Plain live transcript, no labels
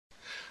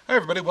Hi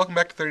everybody, welcome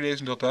back to 30 Days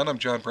Until Done. I'm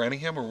John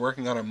Branningham. We're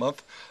working on a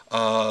month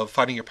of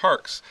finding your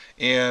parks.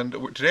 And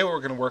today what we're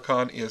going to work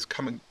on is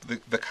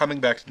the Coming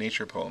Back to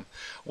Nature poem.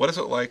 What is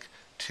it like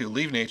to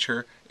leave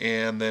nature,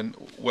 and then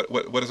what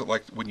is it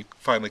like when you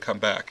finally come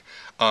back?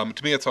 To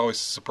me it's always a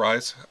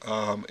surprise.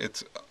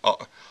 It's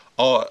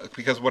all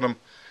because when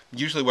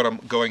I'm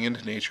going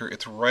into nature,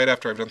 it's right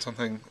after I've done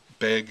something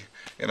big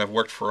and I've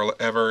worked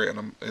forever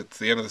and it's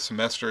the end of the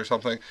semester or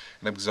something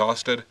and I'm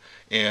exhausted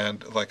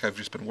and like I've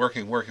just been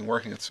working.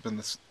 It's been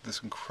this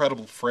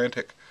incredible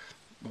frantic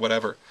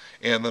whatever.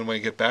 And then when I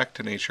get back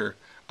to nature,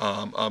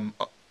 I'm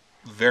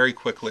very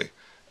quickly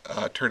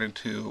turn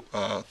into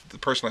the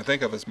person I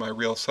think of as my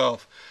real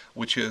self,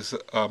 which is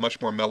a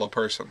much more mellow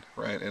person,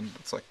 right? And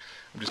it's like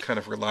I'm just kind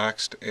of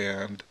relaxed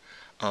and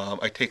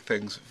I take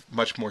things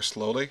much more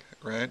slowly,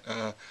 right?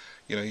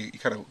 You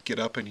kind of get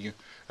up and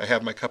I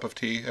have my cup of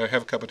tea. I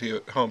have a cup of tea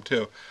at home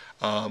too,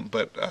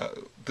 but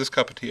this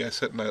cup of tea, I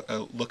sit and I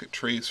look at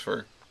trees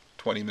for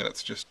 20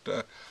 minutes, just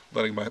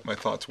letting my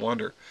thoughts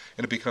wander,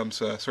 and it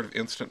becomes a sort of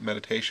instant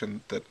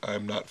meditation that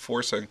I'm not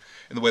forcing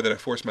in the way that I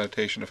force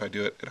meditation if I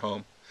do it at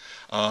home.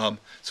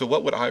 So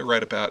what would I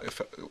write about if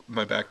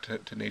my back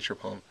to nature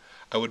poem?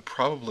 I would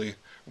probably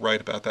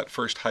write about that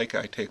first hike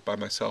I take by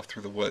myself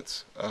through the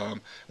woods.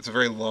 It's a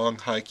very long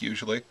hike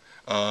usually.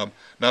 Not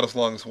as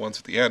long as the ones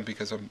at the end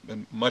because I'm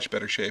in much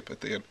better shape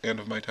at the end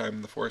of my time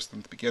in the forest than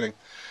at the beginning.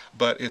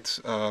 But it's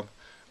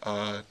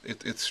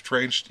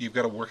strange. You've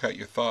got to work out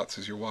your thoughts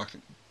as you're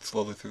walking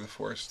slowly through the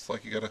forest. It's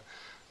like you got to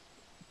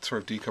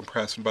sort of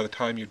decompress, and by the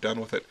time you're done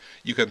with it,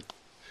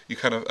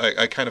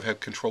 I kind of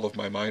have control of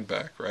my mind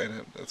back, right?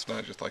 And it's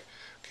not just like,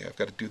 okay, I've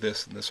got to do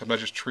this and this. I'm not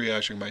just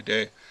triaging my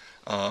day.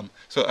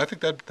 So I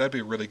think that'd be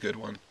a really good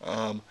one.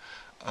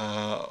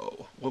 Uh,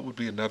 what would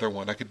be another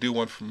one? I could do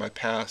one from my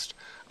past,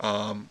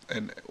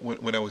 and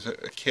when I was a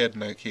kid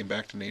and I came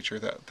back to nature,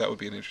 that would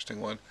be an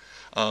interesting one.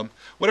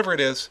 Whatever it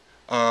is,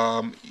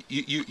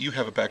 you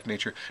have a back to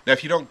nature. Now,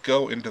 if you don't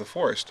go into the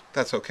forest,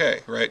 that's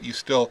okay, right? You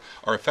still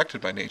are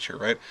affected by nature,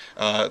 right?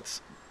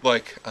 It's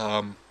like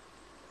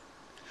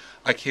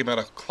I came out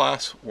of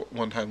class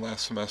one time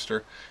last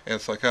semester, and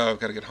it's like, oh, I've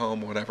got to get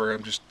home, whatever.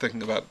 I'm just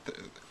thinking about,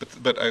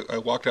 but I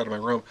walked out of my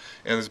room,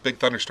 and there's a big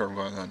thunderstorm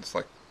going on. It's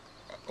like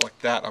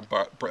that. I'm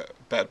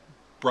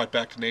brought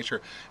back to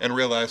nature and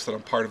realized that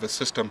I'm part of a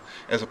system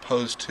as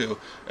opposed to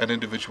an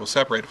individual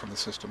separated from the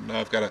system. Now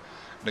I've got to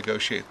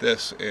negotiate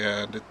this,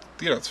 and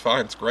it's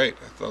fine. It's great.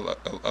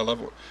 I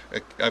love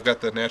it. I've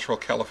got the natural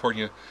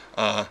California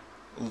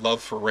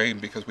love for rain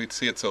because we'd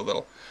see it so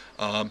little.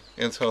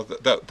 And so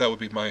that would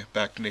be my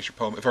back to nature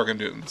poem if I were going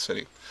to do it in the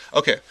city.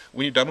 Okay,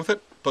 when you're done with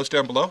it, post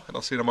down below, and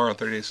I'll see you tomorrow on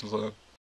 30 Days Until Dawn.